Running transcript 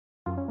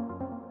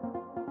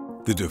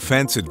The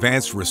Defense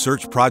Advanced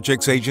Research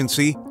Projects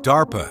Agency,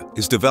 DARPA,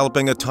 is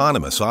developing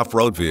autonomous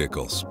off-road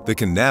vehicles that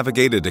can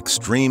navigate at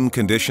extreme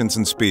conditions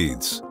and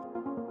speeds.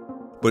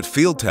 But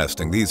field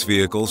testing these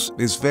vehicles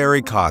is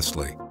very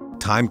costly,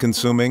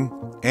 time-consuming,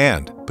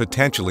 and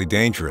potentially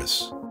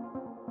dangerous.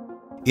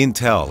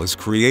 Intel is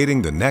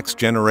creating the next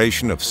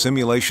generation of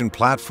simulation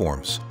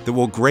platforms that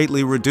will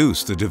greatly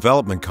reduce the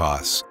development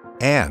costs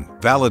and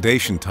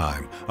validation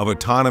time of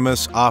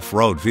autonomous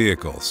off-road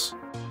vehicles.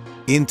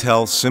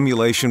 Intel's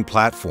simulation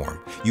platform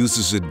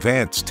uses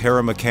advanced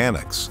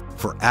terramechanics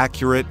for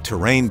accurate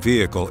terrain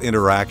vehicle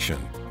interaction.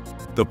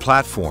 The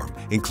platform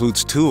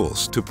includes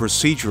tools to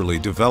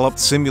procedurally develop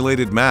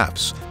simulated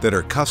maps that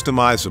are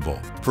customizable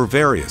for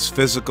various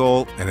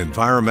physical and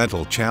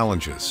environmental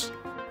challenges,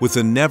 with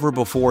a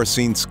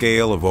never-before-seen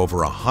scale of over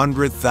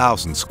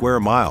 100,000 square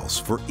miles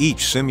for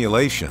each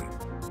simulation,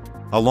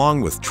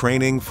 along with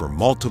training for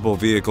multiple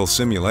vehicle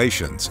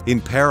simulations in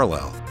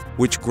parallel,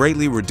 which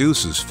greatly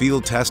reduces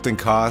field testing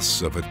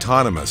costs of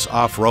autonomous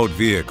off-road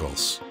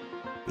vehicles.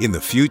 In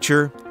the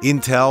future,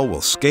 Intel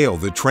will scale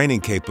the training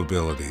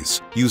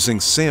capabilities using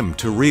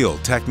sim-to-real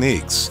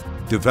techniques,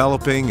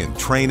 developing and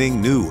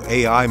training new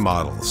AI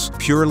models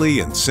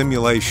purely in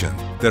simulation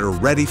that are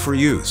ready for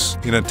use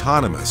in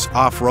autonomous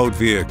off-road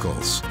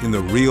vehicles in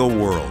the real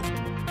world.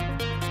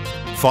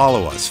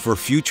 Follow us for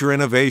future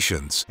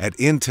innovations at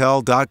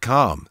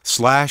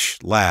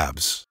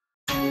intel.com/labs.